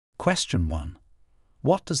Question 1.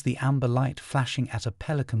 What does the amber light flashing at a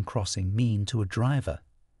pelican crossing mean to a driver?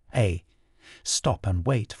 A. Stop and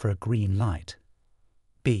wait for a green light.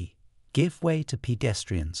 B. Give way to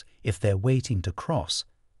pedestrians if they're waiting to cross.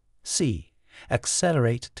 C.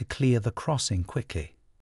 Accelerate to clear the crossing quickly.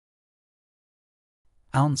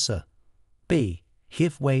 Answer. B.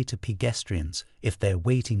 Give way to pedestrians if they're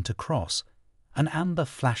waiting to cross. An amber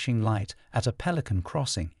flashing light at a pelican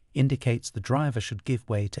crossing indicates the driver should give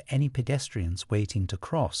way to any pedestrians waiting to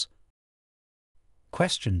cross.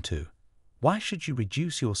 Question 2. Why should you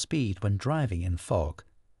reduce your speed when driving in fog?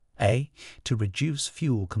 A. To reduce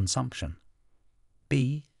fuel consumption.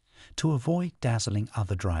 B. To avoid dazzling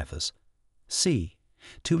other drivers. C.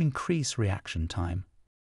 To increase reaction time.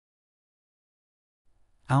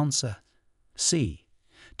 Answer. C.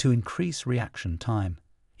 To increase reaction time.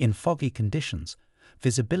 In foggy conditions,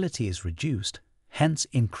 visibility is reduced, hence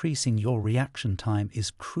increasing your reaction time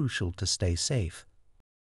is crucial to stay safe.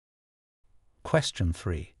 Question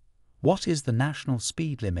 3. What is the national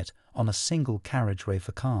speed limit on a single carriageway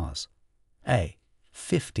for cars? A.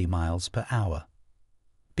 50 miles per hour.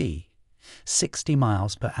 B. 60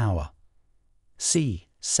 miles per hour. C.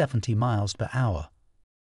 70 miles per hour.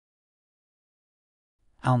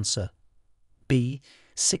 Answer. B.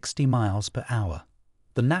 60 miles per hour.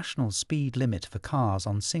 The national speed limit for cars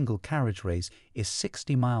on single carriageways is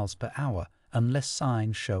 60 miles per hour unless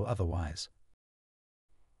signs show otherwise.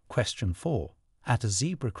 Question 4. At a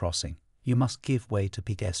zebra crossing, you must give way to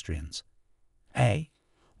pedestrians. A.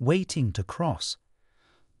 Waiting to cross.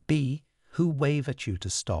 B. Who wave at you to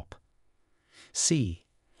stop. C.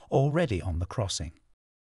 Already on the crossing.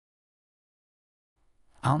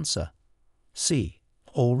 Answer. C.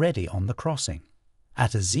 Already on the crossing.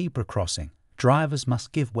 At a zebra crossing, drivers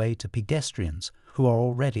must give way to pedestrians who are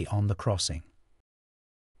already on the crossing.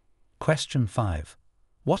 Question 5.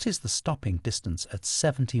 What is the stopping distance at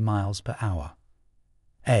 70 miles per hour?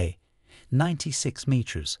 A. 96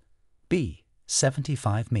 meters. B.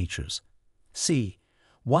 75 meters. C.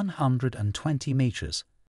 120 meters.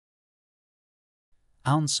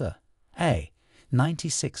 Answer. A.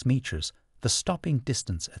 96 meters. The stopping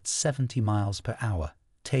distance at 70 miles per hour,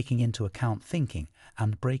 taking into account thinking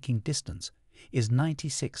and braking distance, is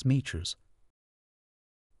 96 meters.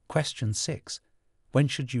 Question 6. When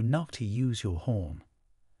should you not use your horn?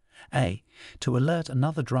 A. To alert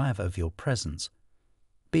another driver of your presence.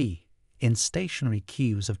 B. In stationary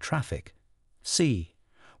queues of traffic. C.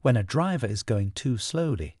 When a driver is going too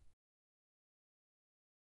slowly.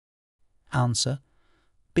 Answer.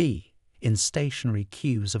 B. In stationary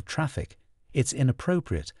queues of traffic. It's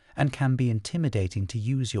inappropriate and can be intimidating to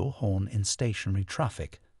use your horn in stationary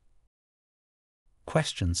traffic.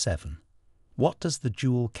 Question 7. What does the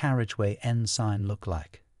dual carriageway end sign look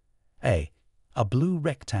like? A. A blue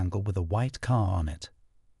rectangle with a white car on it.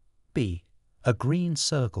 B. A green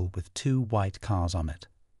circle with 2 white cars on it.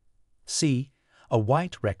 C. A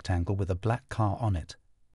white rectangle with a black car on it.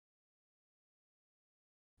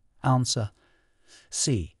 Answer.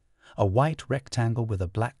 C. A white rectangle with a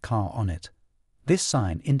black car on it. This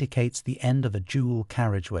sign indicates the end of a dual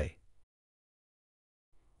carriageway.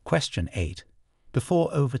 Question 8.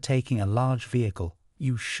 Before overtaking a large vehicle,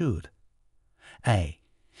 you should A.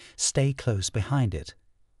 Stay close behind it.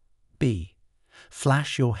 B.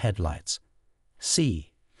 Flash your headlights.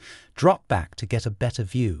 C. Drop back to get a better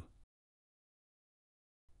view.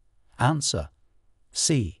 Answer.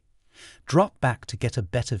 C. Drop back to get a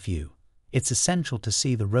better view. It's essential to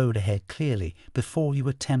see the road ahead clearly before you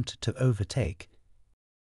attempt to overtake.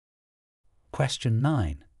 Question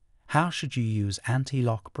 9. How should you use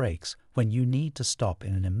anti-lock brakes when you need to stop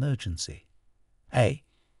in an emergency? A.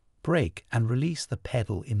 Brake and release the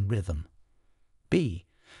pedal in rhythm. B.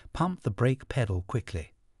 Pump the brake pedal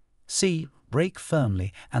quickly. C. Brake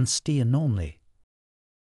firmly and steer normally.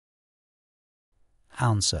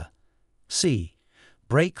 Answer. C.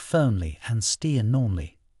 Brake firmly and steer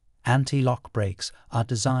normally. Anti-lock brakes are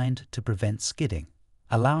designed to prevent skidding,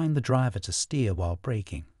 allowing the driver to steer while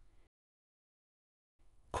braking.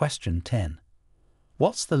 Question 10.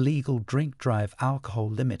 What's the legal drink-drive alcohol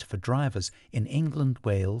limit for drivers in England,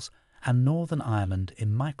 Wales and Northern Ireland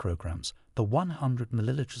in micrograms per 100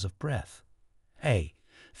 millilitres of breath? A.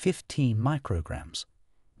 15 micrograms.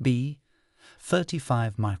 B.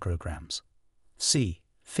 35 micrograms. C.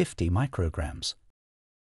 50 micrograms.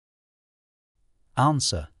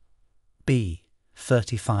 Answer. B.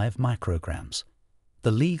 35 micrograms.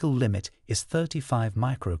 The legal limit is 35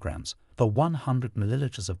 micrograms per 100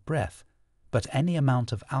 millilitres of breath, but any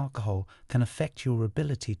amount of alcohol can affect your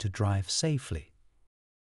ability to drive safely.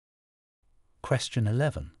 Question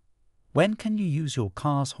 11. When can you use your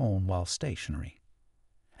car's horn while stationary?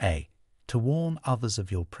 A. To warn others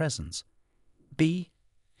of your presence. B.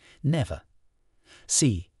 Never.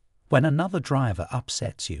 C. When another driver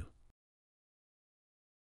upsets you.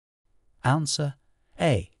 Answer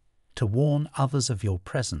A. To warn others of your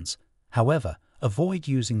presence. However, avoid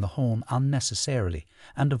using the horn unnecessarily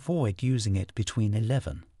and avoid using it between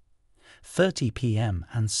 11:30 p.m.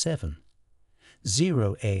 and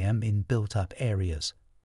 7:00 a.m. in built-up areas.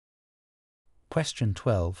 Question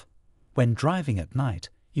 12. When driving at night,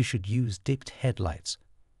 you should use dipped headlights.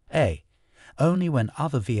 A. Only when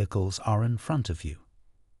other vehicles are in front of you.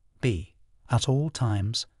 B. At all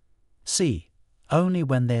times. C. Only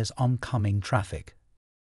when there's oncoming traffic.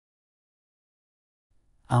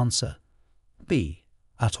 Answer B.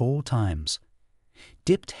 At all times.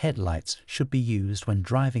 Dipped headlights should be used when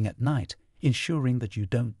driving at night, ensuring that you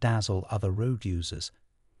don't dazzle other road users.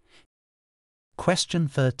 Question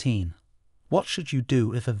 13. What should you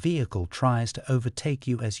do if a vehicle tries to overtake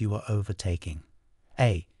you as you are overtaking?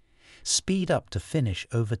 A. Speed up to finish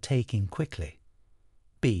overtaking quickly.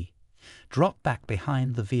 B. Drop back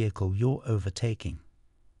behind the vehicle you're overtaking.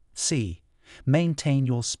 C. Maintain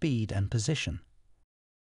your speed and position.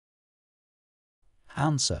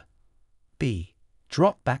 Answer B.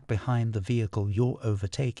 Drop back behind the vehicle you're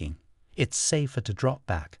overtaking. It's safer to drop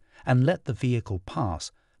back and let the vehicle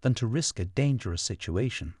pass than to risk a dangerous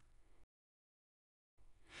situation.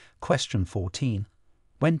 Question 14.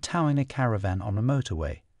 When towing a caravan on a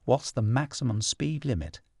motorway, what's the maximum speed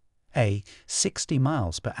limit? A. 60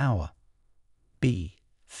 miles per hour. B.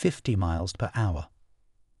 50 miles per hour.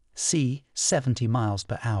 C. 70 miles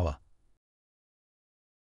per hour.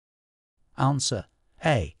 Answer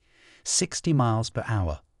A. 60 miles per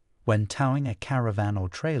hour. When towing a caravan or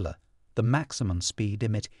trailer, the maximum speed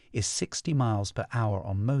limit is 60 miles per hour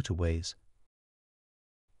on motorways.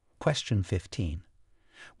 Question 15.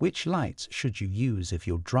 Which lights should you use if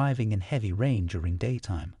you're driving in heavy rain during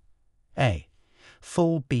daytime? A.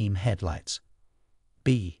 Full beam headlights.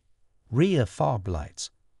 B. Rear fog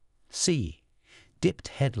lights. C. Dipped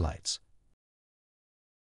headlights.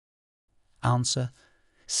 Answer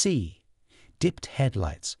C. Dipped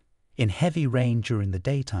headlights. In heavy rain during the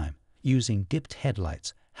daytime, using dipped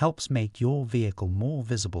headlights helps make your vehicle more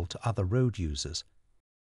visible to other road users.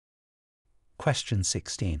 Question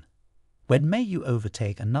 16. When may you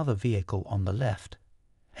overtake another vehicle on the left?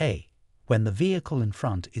 A. When the vehicle in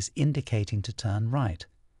front is indicating to turn right.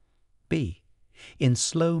 B. In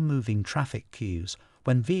slow-moving traffic queues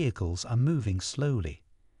when vehicles are moving slowly.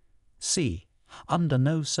 C. Under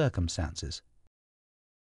no circumstances.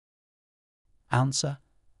 Answer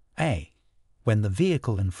A. When the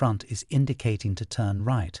vehicle in front is indicating to turn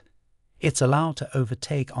right. It's allowed to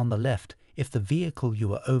overtake on the left if the vehicle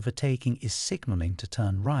you are overtaking is signaling to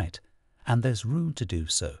turn right and there's room to do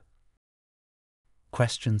so.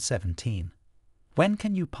 Question 17. When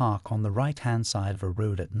can you park on the right-hand side of a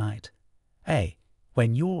road at night? A.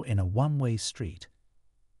 When you're in a one-way street.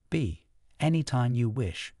 B. Anytime you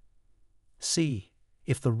wish. C.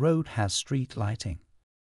 If the road has street lighting.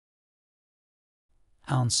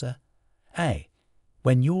 Answer A.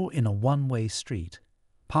 When you're in a one-way street.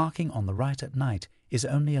 Parking on the right at night is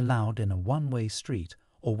only allowed in a one-way street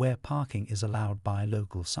or where parking is allowed by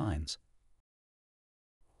local signs.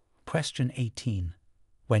 Question 18.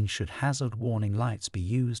 When should hazard warning lights be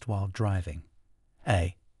used while driving?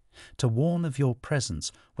 A. To warn of your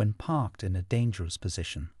presence when parked in a dangerous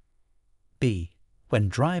position. B. When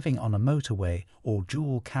driving on a motorway or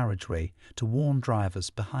dual carriageway to warn drivers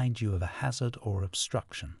behind you of a hazard or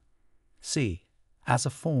obstruction. C. As a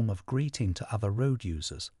form of greeting to other road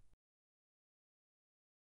users.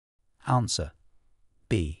 Answer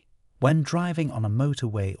B. When driving on a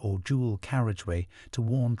motorway or dual carriageway to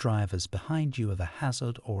warn drivers behind you of a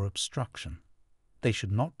hazard or obstruction. They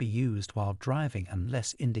should not be used while driving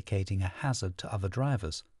unless indicating a hazard to other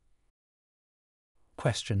drivers.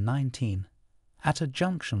 Question 19. At a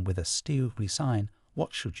junction with a steel-free sign,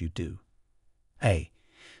 what should you do? A.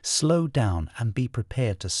 Slow down and be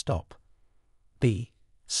prepared to stop. B.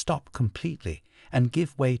 Stop completely and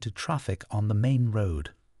give way to traffic on the main road.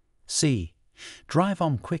 C. Drive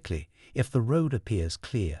on quickly if the road appears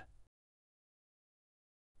clear.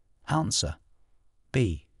 Answer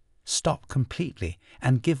B. Stop completely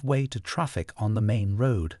and give way to traffic on the main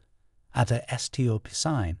road. At a stop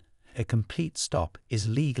sign, a complete stop is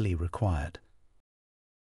legally required.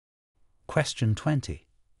 Question 20.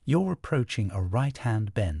 You're approaching a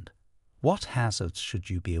right-hand bend. What hazards should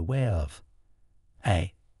you be aware of?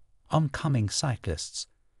 A. Oncoming cyclists.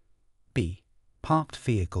 B. Parked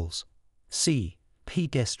vehicles. C.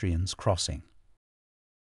 Pedestrians crossing.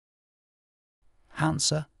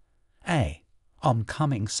 Answer A.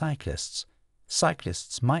 Oncoming cyclists.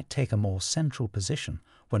 Cyclists might take a more central position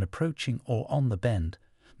when approaching or on the bend,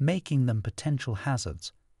 making them potential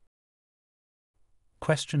hazards.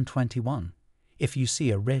 Question 21. If you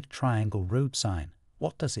see a red triangle road sign,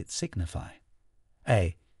 what does it signify?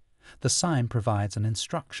 A. The sign provides an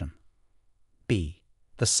instruction. B.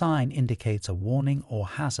 The sign indicates a warning or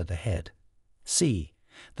hazard ahead. C.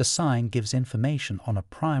 The sign gives information on a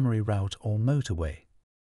primary route or motorway.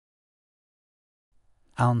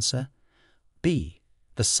 Answer B.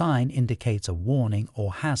 The sign indicates a warning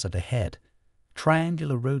or hazard ahead.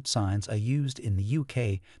 Triangular road signs are used in the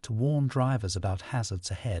UK to warn drivers about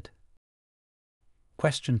hazards ahead.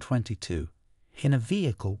 Question 22. In a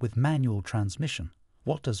vehicle with manual transmission,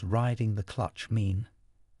 what does riding the clutch mean?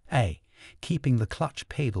 A. Keeping the clutch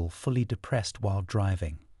pedal fully depressed while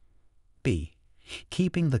driving. B.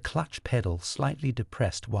 Keeping the clutch pedal slightly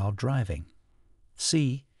depressed while driving.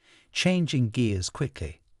 C. Changing gears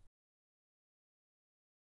quickly.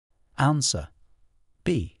 Answer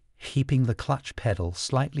B. Keeping the clutch pedal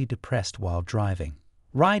slightly depressed while driving.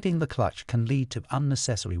 Riding the clutch can lead to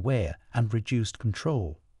unnecessary wear and reduced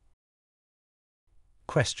control.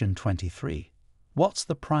 Question 23. What's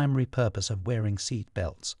the primary purpose of wearing seat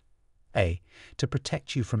belts? A. To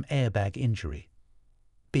protect you from airbag injury.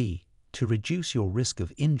 B. To reduce your risk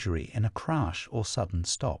of injury in a crash or sudden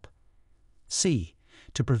stop. C.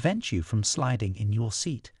 To prevent you from sliding in your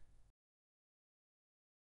seat.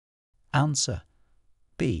 Answer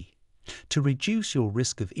B. To reduce your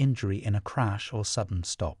risk of injury in a crash or sudden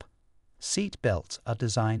stop. Seat belts are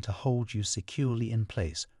designed to hold you securely in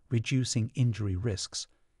place, reducing injury risks.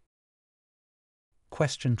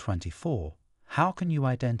 Question 24. How can you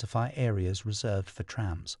identify areas reserved for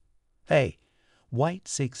trams? A. White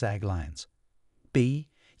zigzag lines. B.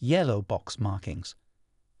 Yellow box markings.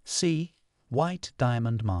 C. White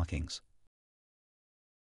diamond markings.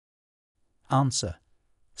 Answer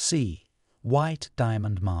C. White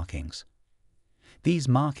diamond markings. These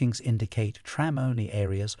markings indicate tram-only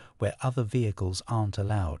areas where other vehicles aren't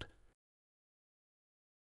allowed.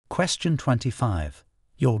 Question 25.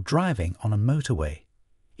 You're driving on a motorway.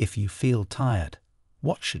 If you feel tired,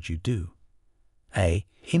 what should you do? A.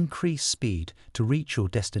 Increase speed to reach your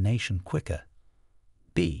destination quicker.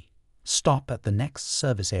 B. Stop at the next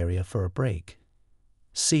service area for a break.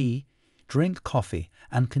 C. Drink coffee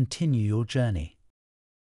and continue your journey.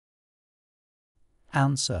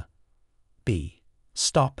 Answer B.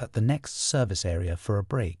 Stop at the next service area for a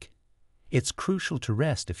break. It's crucial to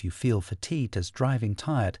rest if you feel fatigued, as driving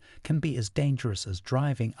tired can be as dangerous as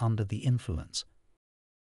driving under the influence.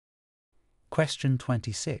 Question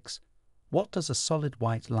 26. What does a solid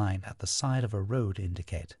white line at the side of a road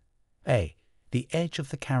indicate? A. The edge of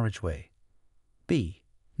the carriageway. B.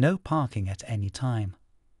 No parking at any time.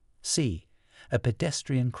 C. A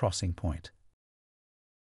pedestrian crossing point.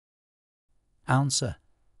 Answer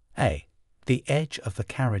A. The edge of the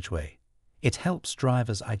carriageway. It helps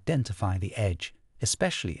drivers identify the edge,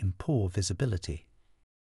 especially in poor visibility.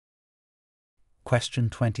 Question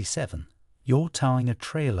 27. You're towing a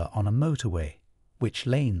trailer on a motorway. Which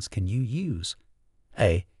lanes can you use?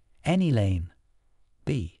 A. Any lane.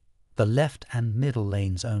 B. The left and middle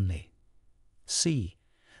lanes only. C.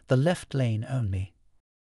 The left lane only.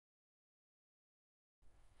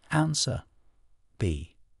 Answer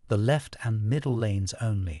B. The left and middle lanes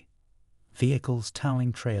only. Vehicles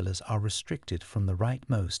towing trailers are restricted from the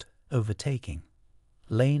rightmost overtaking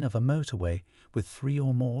lane of a motorway with 3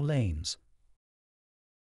 or more lanes.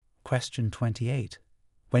 Question 28.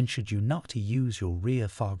 When should you not use your rear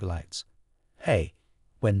fog lights? A.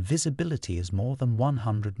 When visibility is more than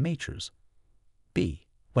 100 meters. B.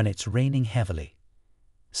 When it's raining heavily.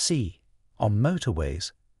 C. On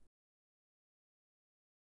motorways.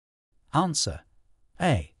 Answer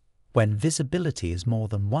A. When visibility is more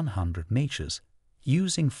than 100 meters,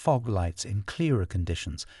 using fog lights in clearer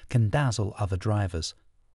conditions can dazzle other drivers.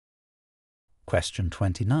 Question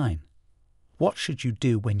 29. What should you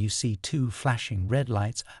do when you see 2 flashing red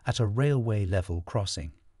lights at a railway level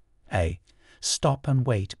crossing? A. Stop and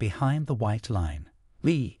wait behind the white line.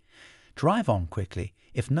 B. Drive on quickly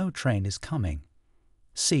if no train is coming.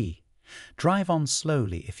 C. Drive on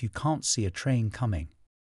slowly if you can't see a train coming.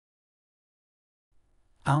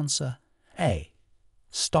 Answer A.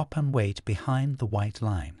 Stop and wait behind the white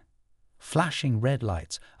line. Flashing red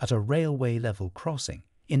lights at a railway level crossing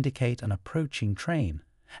indicate an approaching train,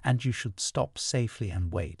 and you should stop safely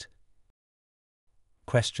and wait.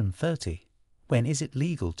 Question 30. When is it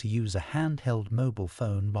legal to use a handheld mobile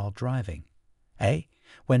phone while driving? A.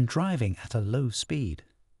 When driving at a low speed.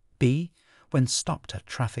 B. When stopped at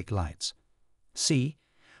traffic lights. C.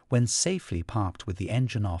 When safely parked with the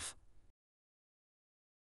engine off.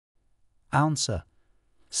 Answer: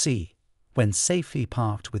 C. When safely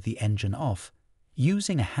parked with the engine off.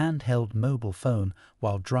 Using a handheld mobile phone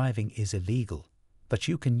while driving is illegal, but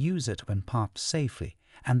you can use it when parked safely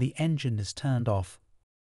and the engine is turned off.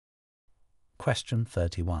 Question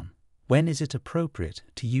 31. When is it appropriate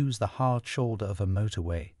to use the hard shoulder of a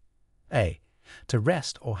motorway? A. To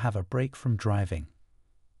rest or have a break from driving.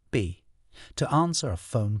 B. To answer a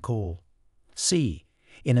phone call. C.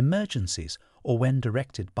 In emergencies or when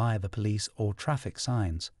directed by the police or traffic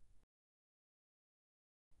signs.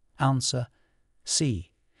 Answer: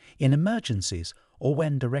 C. In emergencies or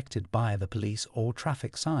when directed by the police or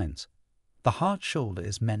traffic signs. The hard shoulder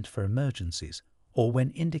is meant for emergencies or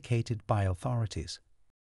when indicated by authorities.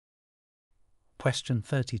 Question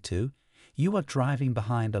 32. You are driving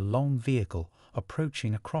behind a long vehicle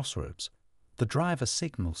approaching a crossroads. The driver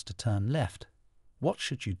signals to turn left. What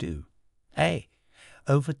should you do? A.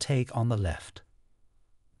 Overtake on the left.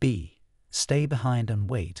 B. Stay behind and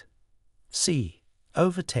wait. C.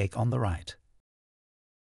 Overtake on the right.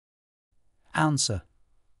 Answer: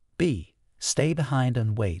 B. Stay behind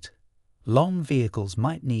and wait. Long vehicles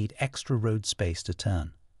might need extra road space to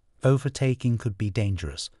turn. Overtaking could be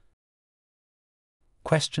dangerous.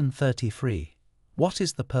 Question 33. What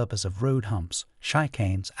is the purpose of road humps,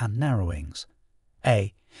 chicanes and narrowings?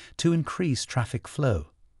 A. To increase traffic flow.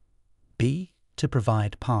 B. To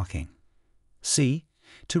provide parking. C.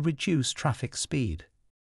 To reduce traffic speed.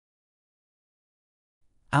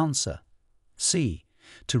 Answer: C.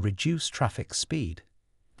 To reduce traffic speed.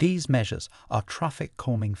 These measures are traffic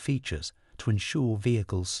calming features to ensure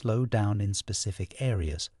vehicles slow down in specific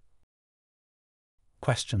areas.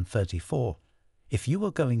 Question 34. If you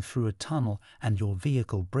are going through a tunnel and your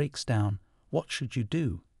vehicle breaks down, what should you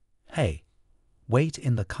do? A. Wait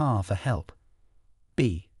in the car for help.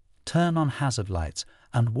 B. Turn on hazard lights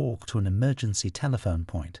and walk to an emergency telephone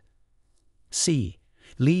point. C.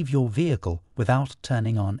 Leave your vehicle without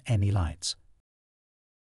turning on any lights.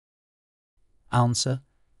 Answer: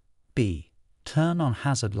 B. Turn on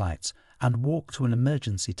hazard lights and walk to an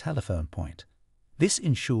emergency telephone point. This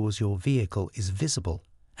ensures your vehicle is visible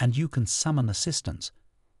and you can summon assistance.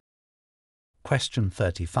 Question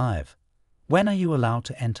 35. When are you allowed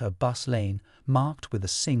to enter a bus lane marked with a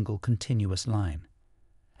single continuous line?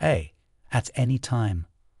 A. At any time.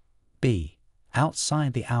 B.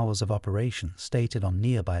 Outside the hours of operation stated on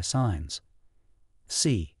nearby signs.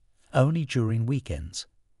 C. Only during weekends.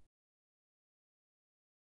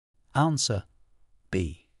 Answer: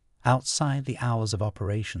 B. Outside the hours of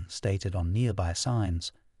operation stated on nearby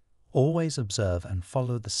signs. Always observe and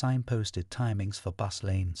follow the signposted timings for bus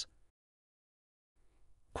lanes.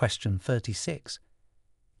 Question 36.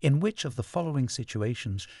 In which of the following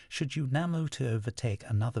situations should you now to overtake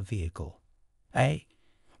another vehicle? A.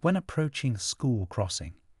 When approaching a school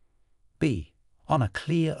crossing. B. On a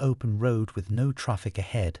clear open road with no traffic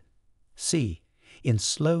ahead. C. In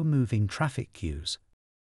slow-moving traffic queues.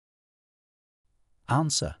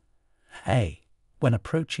 Answer: A. When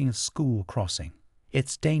approaching a school crossing.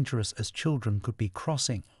 It's dangerous as children could be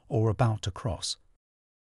crossing or about to cross.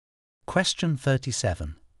 Question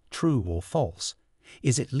 37. True or false?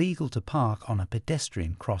 Is it legal to park on a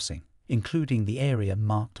pedestrian crossing, including the area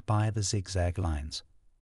marked by the zigzag lines?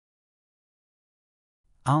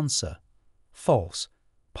 Answer: false.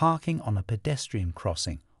 Parking on a pedestrian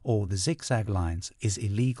crossing or the zigzag lines is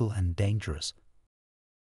illegal and dangerous.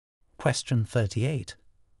 Question 38.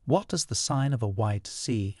 What does the sign of a white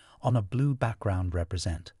C on a blue background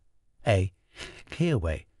represent? A.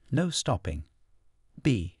 Clearway, no stopping.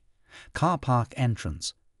 B. Car park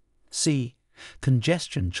entrance. C.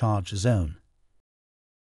 Congestion charge zone.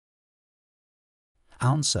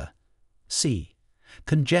 Answer: C.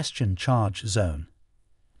 Congestion charge zone.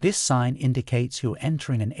 This sign indicates you're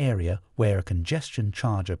entering an area where a congestion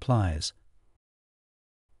charge applies.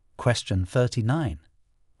 Question 39.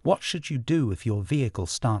 What should you do if your vehicle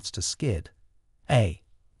starts to skid? A.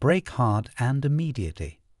 Brake hard and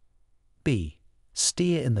immediately. B.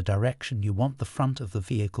 Steer in the direction you want the front of the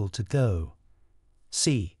vehicle to go.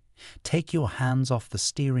 C. Take your hands off the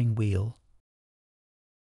steering wheel.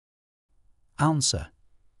 Answer: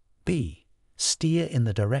 B. Steer in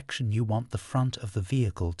the direction you want the front of the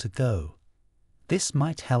vehicle to go. This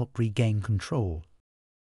might help regain control.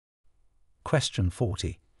 Question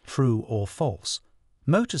 40. True or false?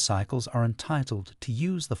 Motorcycles are entitled to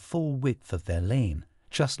use the full width of their lane,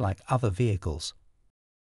 just like other vehicles.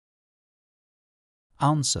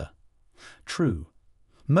 Answer: true.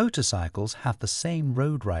 Motorcycles have the same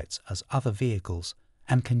road rights as other vehicles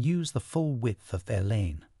and can use the full width of their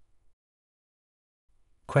lane.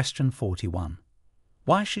 Question 41.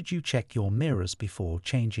 Why should you check your mirrors before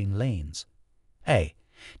changing lanes? A.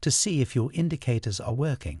 To see if your indicators are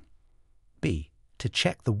working. B. To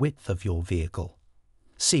check the width of your vehicle.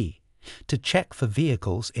 C. To check for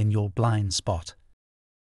vehicles in your blind spot.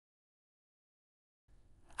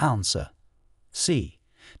 Answer. C.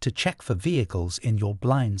 To check for vehicles in your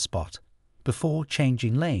blind spot. Before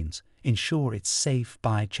changing lanes, ensure it's safe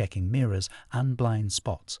by checking mirrors and blind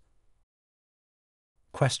spots.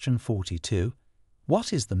 Question 42.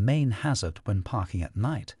 What is the main hazard when parking at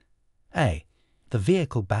night? A. The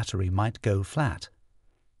vehicle battery might go flat.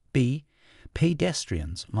 B.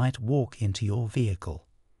 Pedestrians might walk into your vehicle.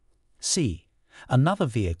 C. Another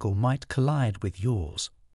vehicle might collide with yours.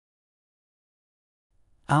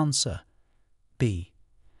 Answer. B.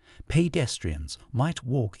 Pedestrians might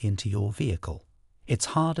walk into your vehicle. It's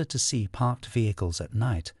harder to see parked vehicles at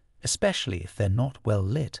night, especially if they're not well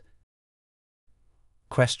lit.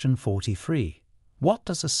 Question 43. What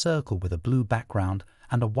does a circle with a blue background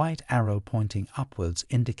and a white arrow pointing upwards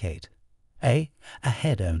indicate? A.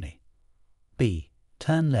 Ahead only. B.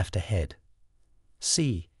 Turn left ahead.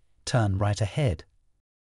 C. Turn right ahead.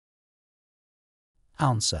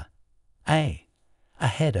 Answer. A.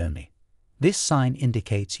 Ahead only. This sign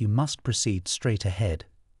indicates you must proceed straight ahead.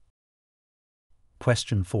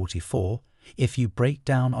 Question 44. If you break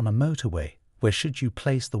down on a motorway, where should you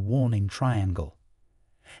place the warning triangle?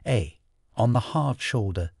 A. On the hard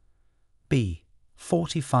shoulder. B.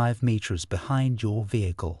 45 meters behind your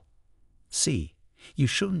vehicle. C. You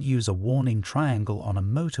shouldn't use a warning triangle on a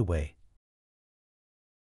motorway.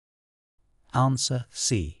 Answer.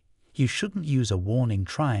 C. You shouldn't use a warning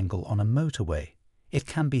triangle on a motorway. It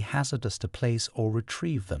can be hazardous to place or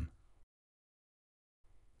retrieve them.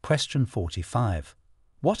 Question 45.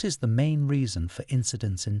 What is the main reason for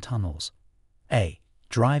incidents in tunnels? A.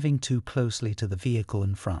 Driving too closely to the vehicle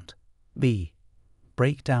in front. B.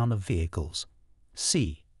 Breakdown of vehicles.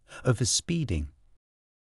 C. Overspeeding.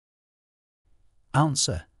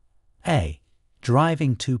 Answer. A.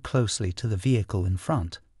 Driving too closely to the vehicle in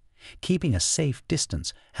front. Keeping a safe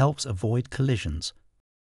distance helps avoid collisions.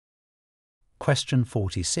 Question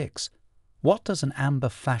 46. What does an amber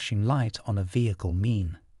flashing light on a vehicle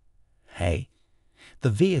mean? A. The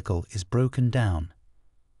vehicle is broken down.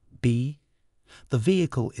 B. The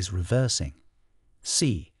vehicle is reversing.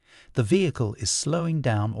 C. The vehicle is slowing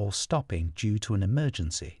down or stopping due to an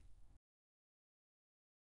emergency.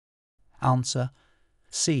 Answer.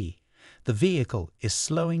 C. The vehicle is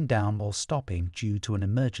slowing down or stopping due to an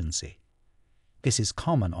emergency. This is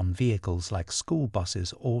common on vehicles like school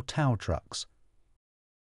buses or tow trucks.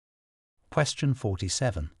 Question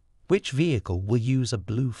 47. Which vehicle will use a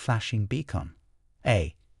blue flashing beacon?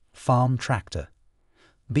 A. Farm tractor.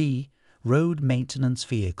 B. Road maintenance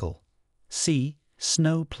vehicle. C.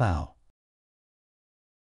 Snow plow.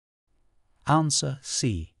 Answer.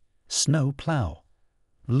 C. Snow plow.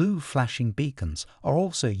 Blue flashing beacons are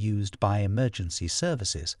also used by emergency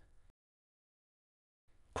services.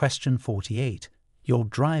 Question 48. You're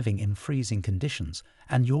driving in freezing conditions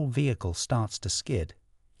and your vehicle starts to skid.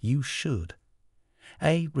 You should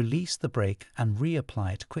A. Release the brake and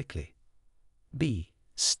reapply it quickly. B.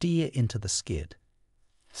 Steer into the skid.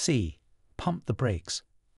 C. Pump the brakes.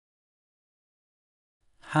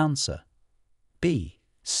 Answer. B.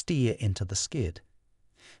 Steer into the skid.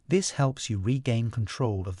 This helps you regain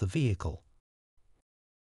control of the vehicle.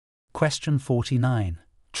 Question 49.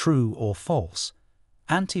 True or false?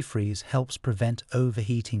 Antifreeze helps prevent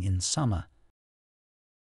overheating in summer.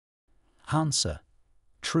 Answer.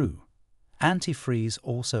 True. Antifreeze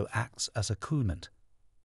also acts as a coolant.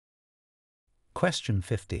 Question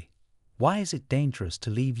 50. Why is it dangerous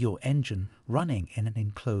to leave your engine running in an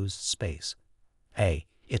enclosed space? A.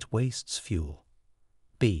 It wastes fuel.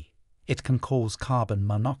 B. It can cause carbon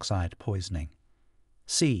monoxide poisoning.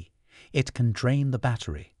 C. It can drain the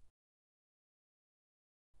battery.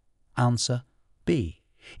 Answer. B.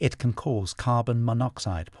 It can cause carbon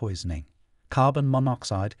monoxide poisoning. Carbon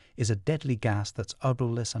monoxide is a deadly gas that's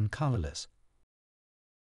odorless and colorless.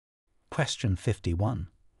 Question 51.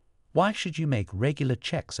 Why should you make regular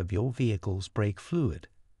checks of your vehicle's brake fluid?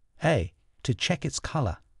 A. To check its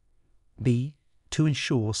color. B. To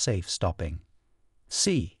ensure safe stopping.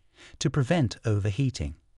 C. To prevent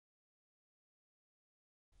overheating.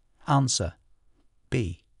 Answer.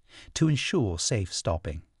 B. To ensure safe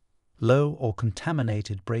stopping. Low or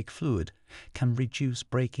contaminated brake fluid can reduce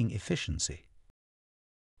braking efficiency.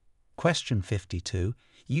 Question 52.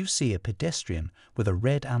 You see a pedestrian with a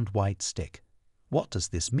red and white stick. What does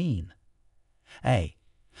this mean? A.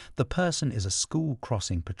 The person is a school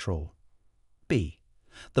crossing patrol. B.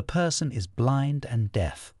 The person is blind and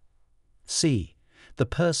deaf. C. The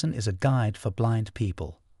person is a guide for blind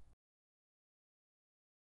people.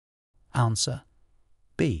 Answer: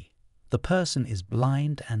 B. The person is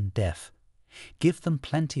blind and deaf. Give them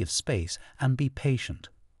plenty of space and be patient.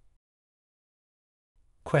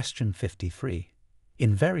 Question 53.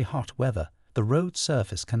 In very hot weather, the road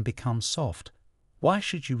surface can become soft. Why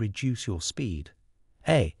should you reduce your speed?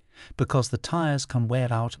 A. Because the tires can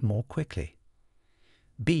wear out more quickly.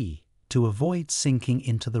 B. To avoid sinking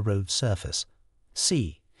into the road surface.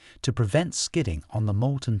 C. To prevent skidding on the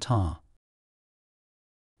molten tar.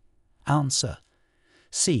 Answer: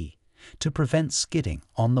 C. To prevent skidding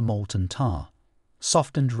on the molten tar.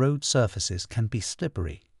 Softened road surfaces can be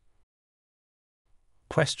slippery.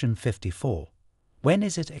 Question 54. When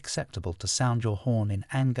is it acceptable to sound your horn in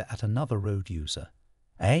anger at another road user?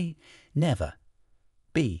 A. Never.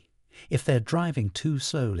 B. If they're driving too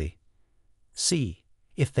slowly. C.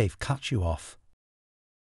 If they've cut you off.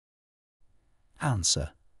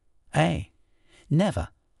 Answer: A. Never.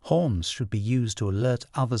 Horns should be used to alert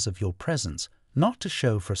others of your presence, not to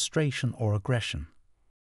show frustration or aggression.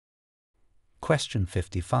 Question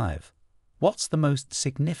 55. What's the most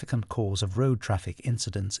significant cause of road traffic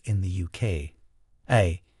incidents in the UK?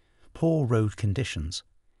 A. Poor road conditions.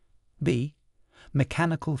 B.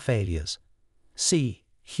 Mechanical failures. C.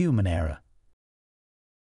 Human error.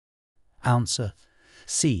 Answer: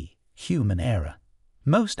 C. Human error.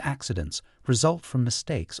 Most accidents result from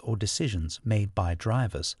mistakes or decisions made by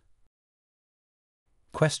drivers.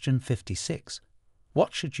 Question 56.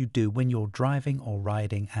 What should you do when you're driving or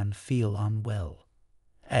riding and feel unwell?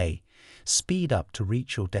 A. Speed up to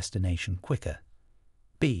reach your destination quicker.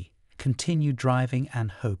 B. Continue driving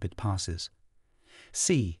and hope it passes.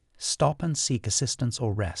 C. Stop and seek assistance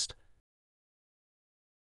or rest.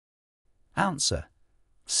 Answer: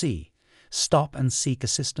 C. Stop and seek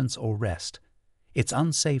assistance or rest. It's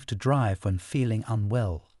unsafe to drive when feeling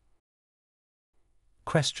unwell.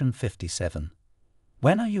 Question 57.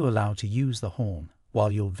 When are you allowed to use the horn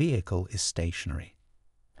while your vehicle is stationary?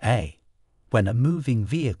 A. When a moving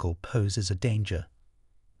vehicle poses a danger.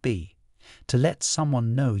 B. To let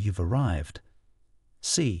someone know you've arrived.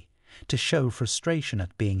 C. To show frustration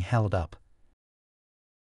at being held up.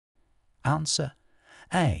 Answer: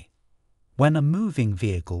 A. When a moving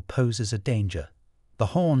vehicle poses a danger, the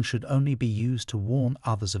horn should only be used to warn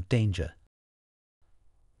others of danger.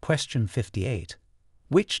 Question 58.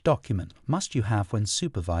 Which document must you have when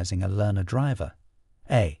supervising a learner driver?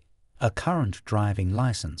 A. A current driving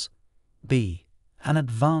license. B. An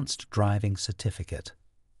advanced driving certificate.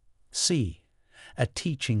 C. A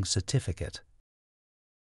teaching certificate.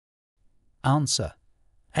 Answer: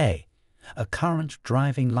 A. A current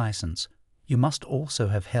driving license. You must also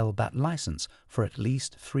have held that license for at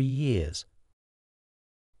least 3 years.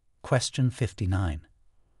 Question 59.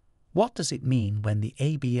 What does it mean when the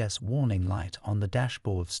ABS warning light on the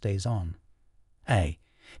dashboard stays on? A.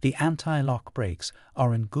 The anti-lock brakes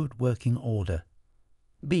are in good working order.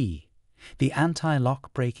 B. The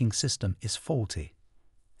anti-lock braking system is faulty.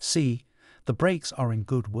 C. The brakes are in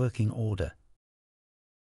good working order.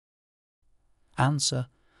 Answer: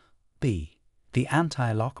 B. The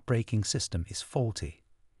anti-lock braking system is faulty.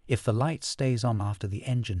 If the light stays on after the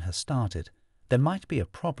engine has started, there might be a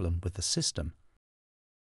problem with the system.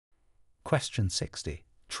 Question 60.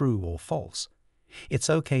 True or false? It's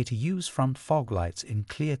okay to use front fog lights in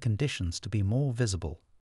clear conditions to be more visible.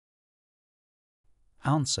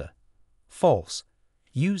 Answer: false.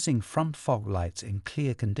 Using front fog lights in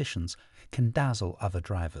clear conditions can dazzle other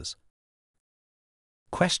drivers.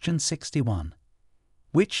 Question 61.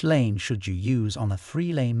 Which lane should you use on a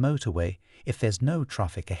 3-lane motorway if there's no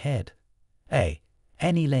traffic ahead? A.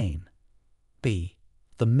 Any lane. B.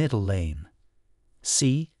 The middle lane.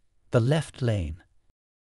 C. The left lane.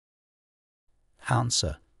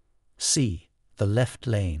 Answer: C. The left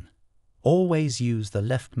lane. Always use the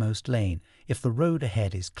leftmost lane if the road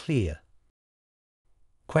ahead is clear.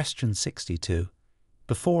 Question 62.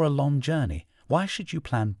 Before a long journey, why should you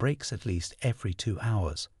plan brakes at least every 2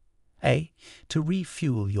 hours? A. To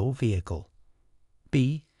refuel your vehicle.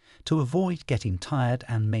 B. To avoid getting tired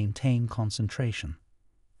and maintain concentration.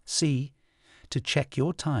 C. To check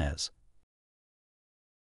your tires.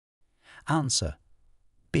 Answer: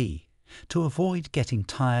 B. To avoid getting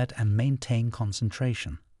tired and maintain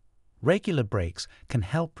concentration. Regular brakes can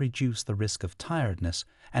help reduce the risk of tiredness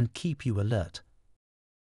and keep you alert.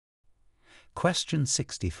 Question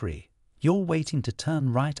 63. You're waiting to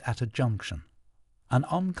turn right at a junction. An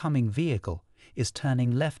oncoming vehicle is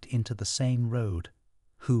turning left into the same road.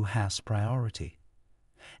 Who has priority?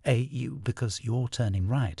 A. You, because you're turning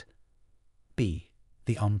right. B.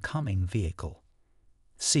 the oncoming vehicle.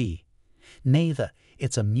 C. Neither,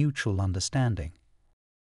 it's a mutual understanding.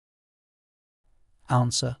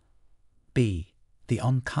 Answer B. The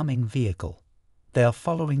oncoming vehicle. They are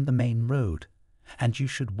following the main road, and you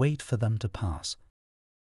should wait for them to pass.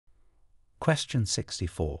 Question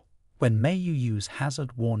 64. When may you use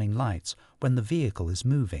hazard warning lights when the vehicle is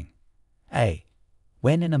moving? A.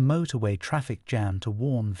 When in a motorway traffic jam to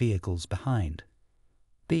warn vehicles behind.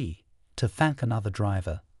 B. To thank another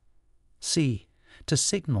driver. C. To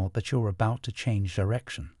signal that you're about to change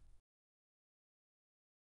direction.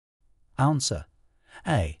 Answer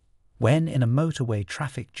A. When in a motorway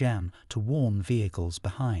traffic jam to warn vehicles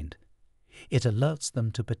behind. It alerts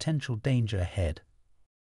them to potential danger ahead.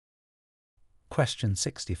 Question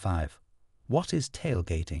 65. What is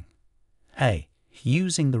tailgating? A.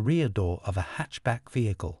 Using the rear door of a hatchback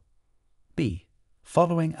vehicle. B.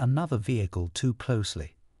 Following another vehicle too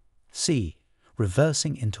closely. C.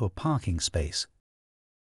 Reversing into a parking space.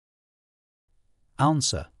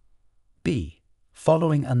 Answer B.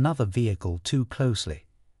 Following another vehicle too closely.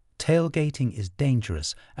 Tailgating is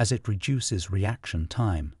dangerous as it reduces reaction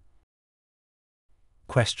time.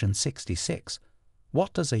 Question 66.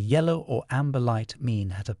 What does a yellow or amber light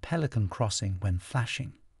mean at a pelican crossing when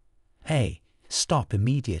flashing? A. Stop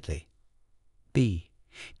immediately. B.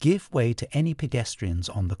 Give way to any pedestrians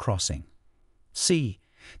on the crossing. C.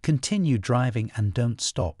 Continue driving and don't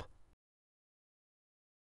stop.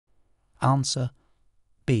 Answer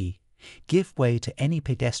B. Give way to any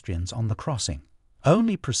pedestrians on the crossing.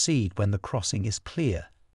 Only proceed when the crossing is clear.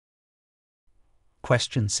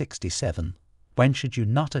 Question 67. When should you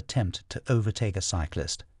not attempt to overtake a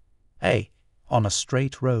cyclist? A. On a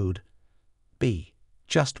straight road. B.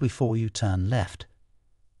 Just before you turn left.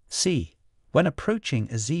 C. When approaching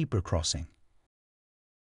a zebra crossing.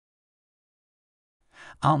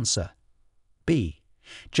 Answer B.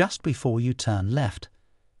 Just before you turn left.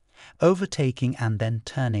 Overtaking and then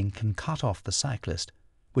turning can cut off the cyclist,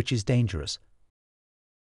 which is dangerous.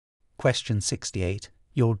 Question 68.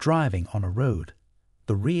 You're driving on a road.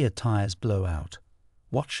 The rear tires blow out.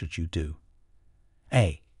 What should you do?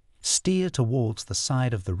 A. Steer towards the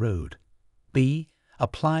side of the road. B.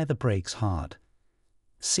 Apply the brakes hard.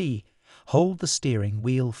 C. Hold the steering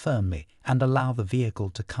wheel firmly and allow the vehicle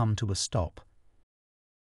to come to a stop.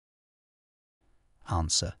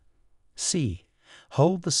 Answer C.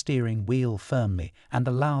 Hold the steering wheel firmly and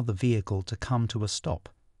allow the vehicle to come to a stop.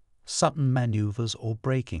 Sudden maneuvers or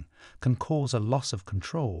braking can cause a loss of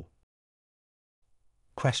control.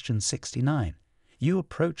 Question 69. You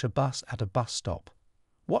approach a bus at a bus stop.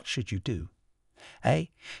 What should you do?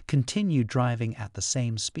 A. Continue driving at the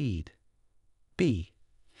same speed. B.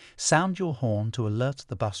 Sound your horn to alert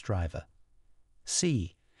the bus driver.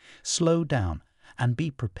 C. Slow down and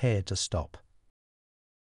be prepared to stop.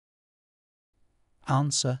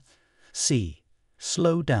 Answer C.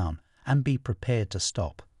 Slow down and be prepared to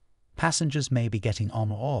stop. Passengers may be getting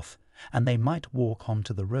on or off, and they might walk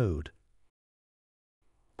onto the road.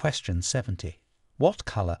 Question 70. What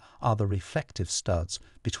color are the reflective studs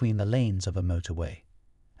between the lanes of a motorway?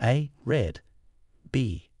 A. Red.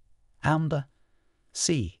 B. Amber.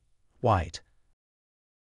 C. White.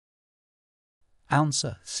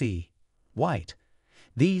 Answer C. White.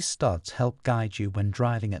 These studs help guide you when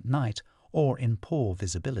driving at night or in poor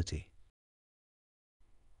visibility.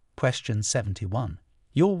 Question 71.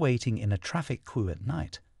 You're waiting in a traffic queue at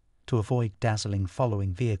night. To avoid dazzling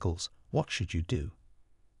following vehicles, what should you do?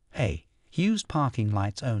 A. Use parking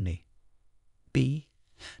lights only. B.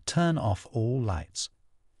 Turn off all lights.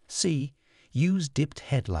 C. Use dipped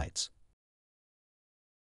headlights.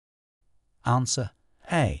 Answer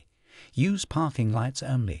A. Use parking lights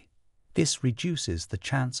only. This reduces the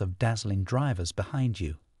chance of dazzling drivers behind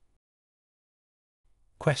you.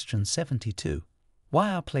 Question 72.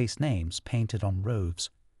 Why are place names painted on roads?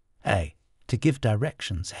 A. To give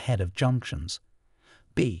directions ahead of junctions.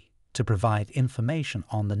 B. To provide information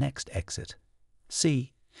on the next exit.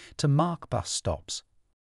 C. To mark bus stops.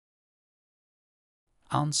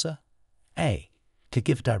 Answer A. To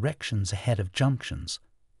give directions ahead of junctions.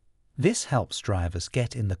 This helps drivers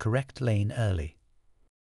get in the correct lane early.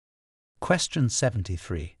 Question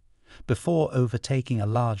 73. Before overtaking a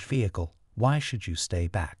large vehicle, why should you stay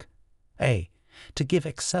back? A. To give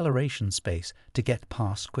acceleration space to get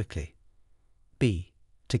past quickly. B.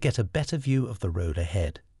 To get a better view of the road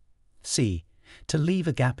ahead. C. To leave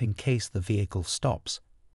a gap in case the vehicle stops.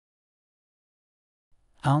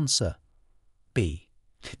 Answer B.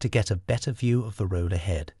 To get a better view of the road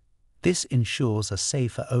ahead. This ensures a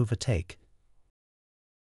safer overtake.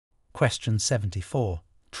 Question 74.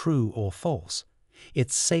 True or false?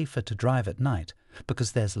 It's safer to drive at night,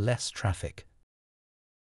 because there's less traffic.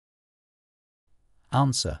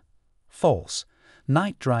 Answer: false.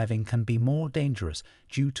 Night driving can be more dangerous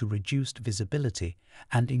due to reduced visibility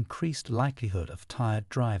and increased likelihood of tired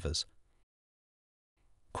drivers.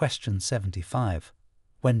 Question 75.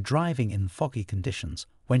 When driving in foggy conditions,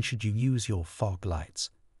 when should you use your fog lights?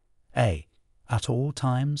 A. At all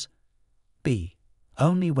times. B.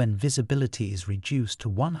 Only when visibility is reduced to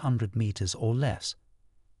 100 meters or less.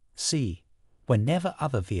 C. Whenever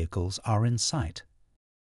other vehicles are in sight.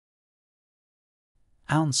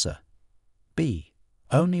 Answer: B.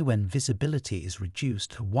 Only when visibility is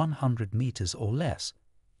reduced to 100 meters or less.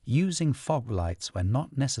 Using fog lights when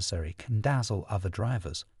not necessary can dazzle other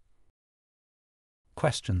drivers.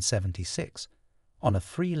 Question 76. On a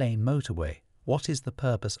 3-lane motorway, what is the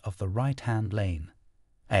purpose of the right-hand lane?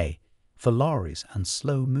 A. For lorries and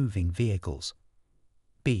slow-moving vehicles.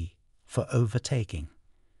 B. For overtaking.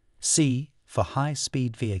 C. For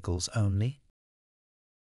high-speed vehicles only.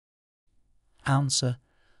 Answer: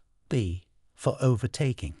 B. For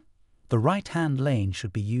overtaking. The right-hand lane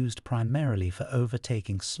should be used primarily for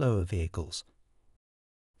overtaking slower vehicles.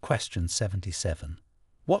 Question 77.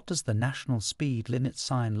 What does the national speed limit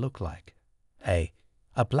sign look like? A.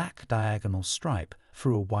 A black diagonal stripe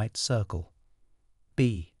through a white circle.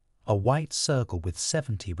 B. A white circle with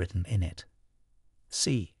 70 written in it.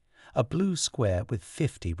 C. A blue square with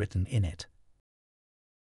 50 written in it.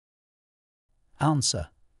 Answer: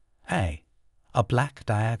 A. A black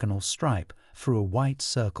diagonal stripe through a white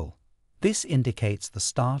circle. This indicates the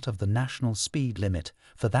start of the national speed limit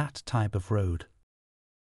for that type of road.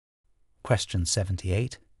 Question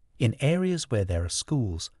 78. In areas where there are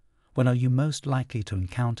schools, when are you most likely to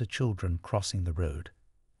encounter children crossing the road?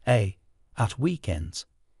 A. At weekends.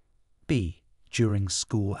 B. During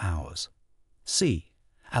school hours. C.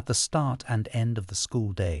 At the start and end of the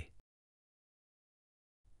school day.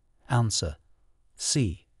 Answer: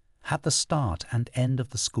 C. At the start and end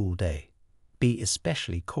of the school day. Be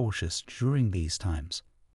especially cautious during these times.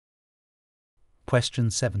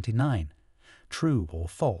 Question 79. True or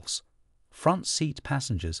false? Front seat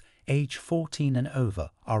passengers age 14 and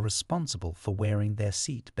over are responsible for wearing their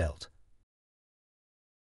seat belt.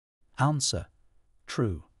 Answer: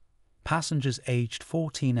 true. Passengers aged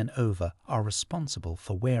 14 and over are responsible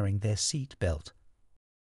for wearing their seat belt.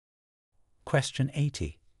 Question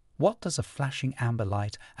 80. What does a flashing amber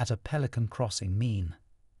light at a pelican crossing mean?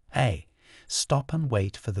 A. Stop and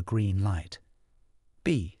wait for the green light.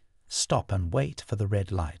 B. Stop and wait for the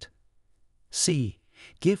red light. C.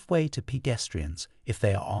 Give way to pedestrians if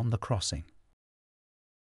they are on the crossing.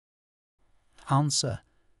 Answer: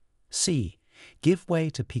 C. Give way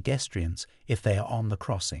to pedestrians if they are on the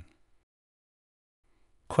crossing.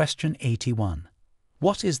 Question 81.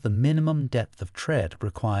 What is the minimum depth of tread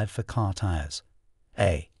required for car tires?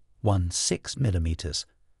 A. 1.6 millimeters.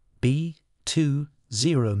 B.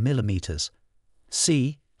 2.0 millimeters.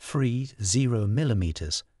 C. 3.0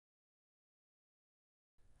 millimeters.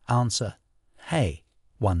 Answer: A.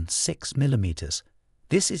 1.6 millimeters.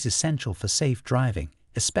 This is essential for safe driving,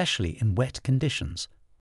 especially in wet conditions.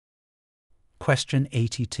 Question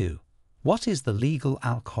 82. What is the legal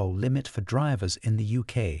alcohol limit for drivers in the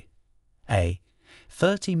UK? A.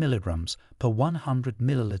 30 milligrams per 100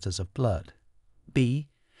 milliliters of blood. B.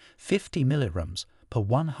 50 milligrams per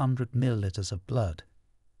 100 milliliters of blood.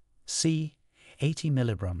 C. 80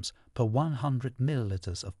 milligrams per 100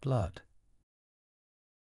 milliliters of blood.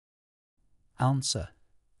 Answer: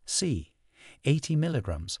 C. 80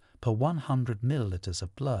 milligrams per 100 milliliters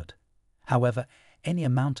of blood. However, any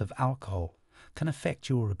amount of alcohol can affect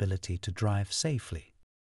your ability to drive safely.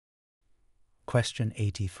 Question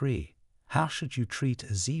 83. How should you treat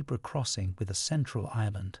a zebra crossing with a central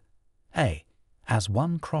island? A. As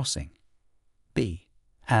one crossing. B.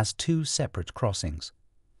 As two separate crossings.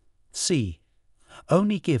 C.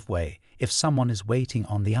 Only give way if someone is waiting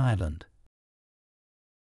on the island.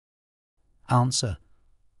 Answer: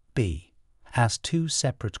 B. As two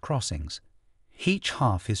separate crossings. Each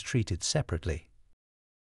half is treated separately.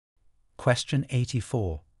 Question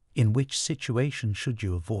 84. In which situation should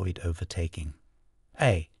you avoid overtaking?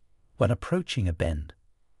 A. When approaching a bend.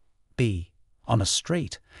 B. On a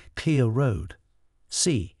straight, clear road.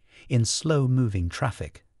 C. In slow-moving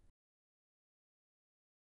traffic.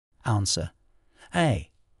 Answer: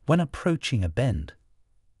 A. When approaching a bend.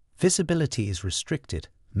 Visibility is restricted,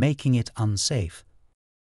 making it unsafe.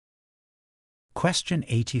 Question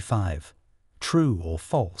 85. True or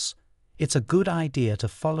false? It's a good idea to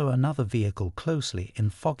follow another vehicle closely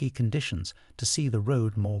in foggy conditions to see the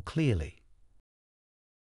road more clearly.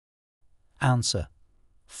 Answer: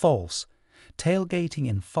 false. Tailgating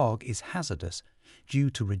in fog is hazardous due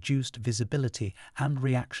to reduced visibility and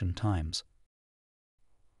reaction times.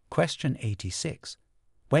 Question 86.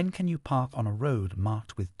 When can you park on a road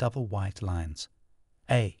marked with double white lines?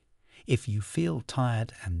 A. If you feel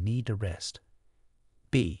tired and need a rest.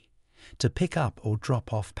 B. To pick up or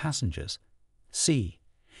drop off passengers. C.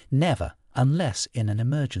 Never, unless in an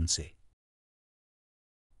emergency.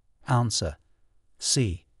 Answer: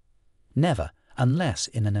 C. Never, unless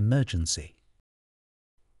in an emergency.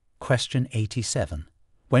 Question 87.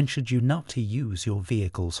 When should you not use your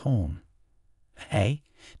vehicle's horn? A.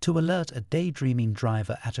 To alert a daydreaming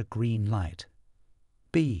driver at a green light.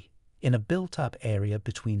 B. In a built-up area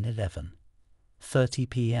between 11:30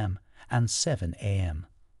 p.m. and 7 a.m.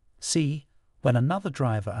 C. When another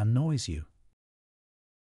driver annoys you.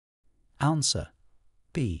 Answer: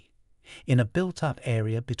 B. In a built-up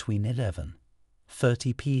area between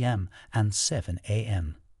 11:30 p.m. and 7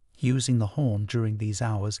 a.m. Using the horn during these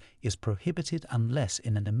hours is prohibited unless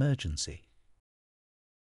in an emergency.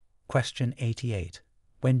 Question 88.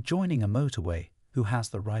 When joining a motorway, who has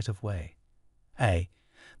the right-of-way? A.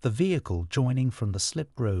 The vehicle joining from the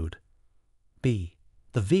slip road. B.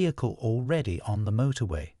 The vehicle already on the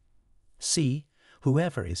motorway. C.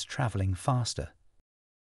 Whoever is traveling faster.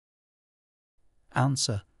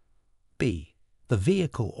 Answer: B. The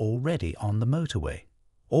vehicle already on the motorway.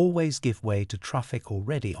 Always give way to traffic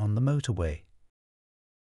already on the motorway.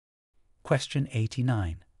 Question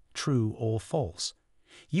 89. True or false?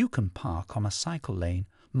 You can park on a cycle lane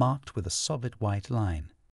marked with a solid white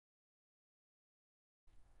line.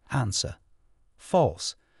 Answer: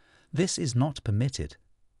 false. This is not permitted.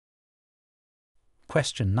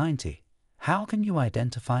 Question 90. How can you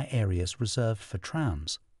identify areas reserved for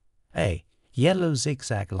trams? A. Yellow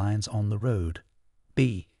zigzag lines on the road.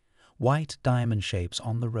 B. White diamond shapes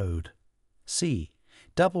on the road. C.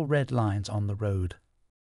 Double red lines on the road.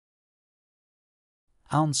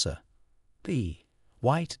 Answer: B.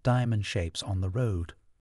 White diamond shapes on the road.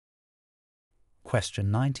 Question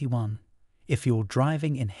 91. If you're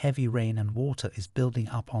driving in heavy rain and water is building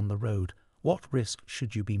up on the road, what risk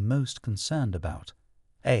should you be most concerned about?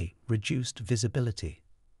 A. Reduced visibility.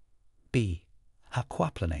 B.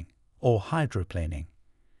 Aquaplaning or hydroplaning.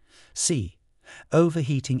 C.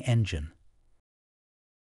 Overheating engine.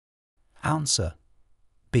 Answer: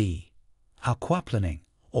 B. Aquaplaning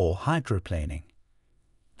or hydroplaning.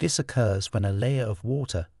 This occurs when a layer of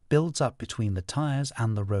water builds up between the tires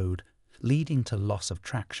and the road, leading to loss of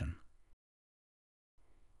traction.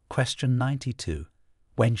 Question 92.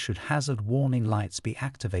 When should hazard warning lights be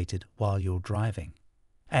activated while you're driving?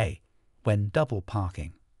 A. When double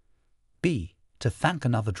parking. B. To thank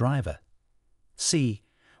another driver. C.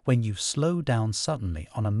 When you slow down suddenly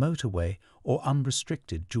on a motorway or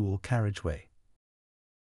unrestricted dual carriageway.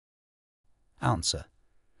 Answer: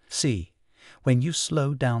 C. When you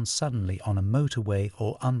slow down suddenly on a motorway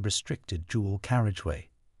or unrestricted dual carriageway.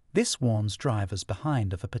 This warns drivers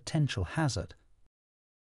behind of a potential hazard.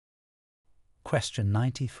 Question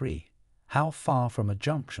 93. How far from a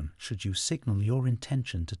junction should you signal your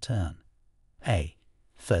intention to turn? A.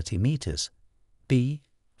 30 meters. B.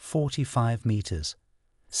 45 meters.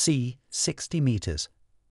 C. 60 meters.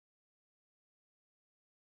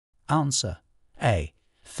 Answer: A.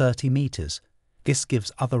 30 meters. This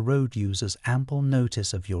gives other road users ample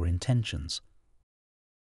notice of your intentions.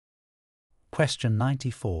 Question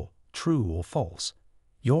 94. True or false?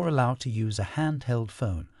 You're allowed to use a handheld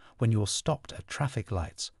phone when you're stopped at traffic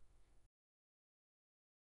lights.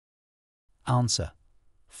 Answer: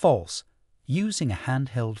 false. Using a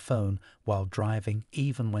handheld phone while driving,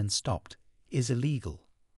 even when stopped, is illegal.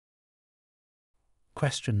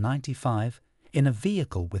 Question 95. In a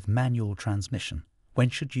vehicle with manual transmission, when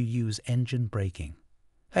should you use engine braking?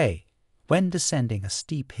 A. When descending a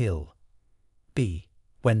steep hill. B.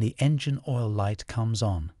 When the engine oil light comes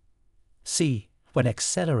on. C. When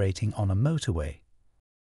accelerating on a motorway.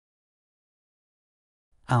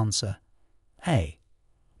 Answer: A.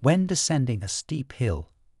 When descending a steep hill.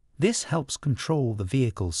 This helps control the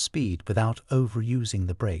vehicle's speed without overusing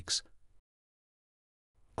the brakes.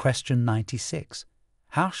 Question 96.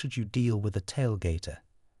 How should you deal with a tailgater?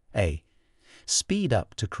 A. Speed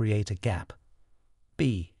up to create a gap.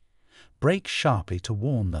 B. Brake sharply to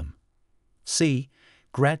warn them. C.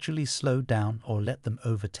 Gradually slow down or let them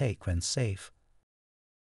overtake when safe.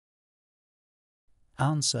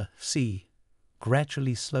 Answer: C.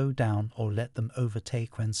 Gradually slow down or let them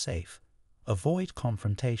overtake when safe. Avoid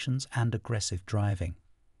confrontations and aggressive driving.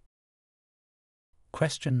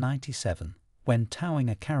 Question 97. When towing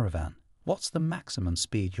a caravan, what's the maximum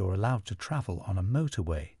speed you're allowed to travel on a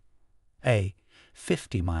motorway? A.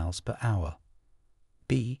 50 miles per hour.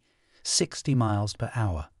 B. 60 miles per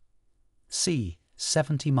hour. C.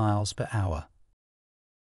 70 miles per hour.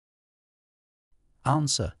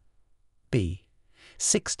 Answer B.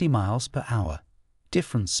 60 miles per hour.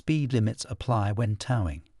 Different speed limits apply when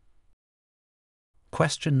towing.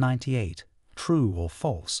 Question 98. True or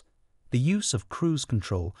false? The use of cruise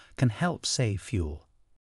control can help save fuel.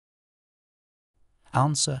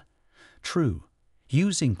 Answer: true.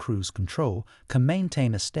 Using cruise control can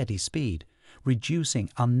maintain a steady speed, reducing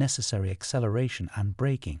unnecessary acceleration and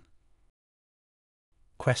braking.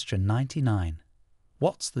 Question 99.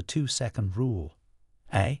 What's the 2-second rule?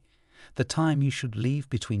 A. The time you should leave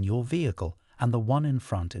between your vehicle and the one in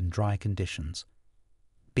front in dry conditions.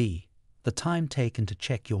 B. The time taken to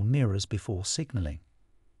check your mirrors before signaling.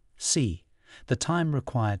 C. The time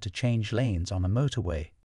required to change lanes on a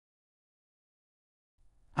motorway.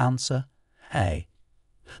 Answer: A.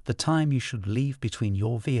 The time you should leave between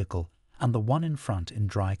your vehicle and the one in front in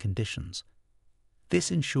dry conditions.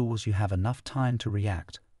 This ensures you have enough time to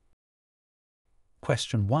react.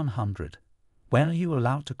 Question 100. When are you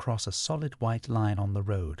allowed to cross a solid white line on the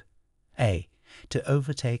road? A. To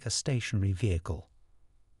overtake a stationary vehicle.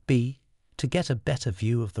 B. To get a better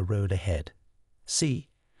view of the road ahead. C.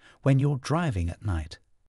 When you're driving at night.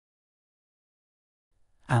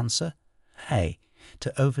 Answer: A.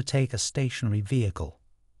 To overtake a stationary vehicle.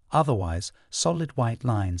 Otherwise, solid white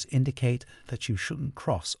lines indicate that you shouldn't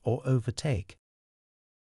cross or overtake.